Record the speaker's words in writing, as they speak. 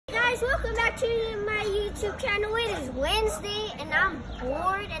welcome back to my YouTube channel. It is Wednesday and I'm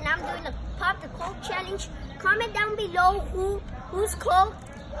bored and I'm doing a Pop the Coke challenge. Comment down below whose Coke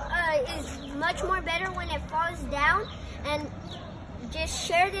is much more better when it falls down, and just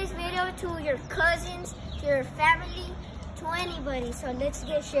share this video to your cousins, to your family, to anybody. So let's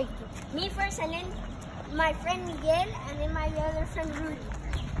get shaky. Me first, and then my friend Miguel, and then my other friend Rudy.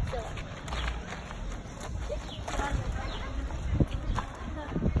 So.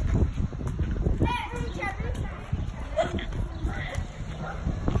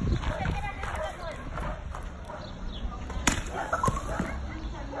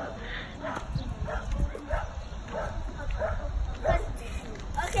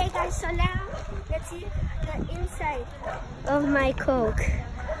 Okay guys, so now let's see the inside of my Coke.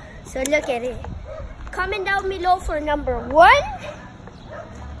 So look at it. Comment down below for number 1.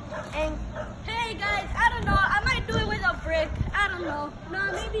 And hey guys, I don't know, I might do it with a brick. I don't know.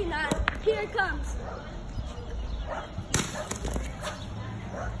 No, maybe not. Here it comes.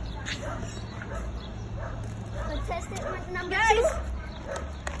 contestant number Guys,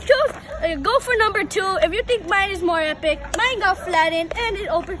 go for number 2. If you think mine is more epic, mine got flattened and it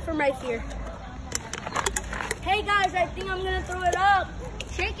opened from right here. Hey guys, I think I'm gonna throw it up.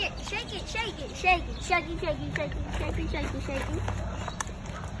 Shake it, shake it, shake it, shake it, shake it, shake it, shake it, shake it, shake it, shake it.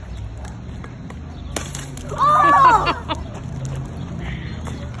 Oh!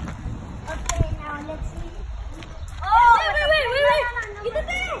 Okay, now let's see. Oh! Wait. Get the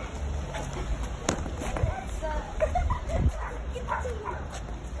bag.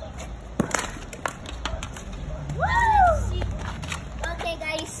 Okay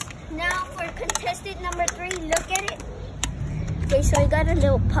guys, now for contestant number 3, look at it. Okay, so I got a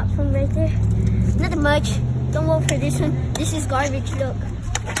little pop from right there. Not much. Don't vote for this one. This is garbage, look.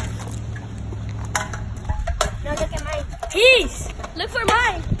 Now look at mine. Peace. Look for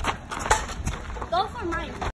mine.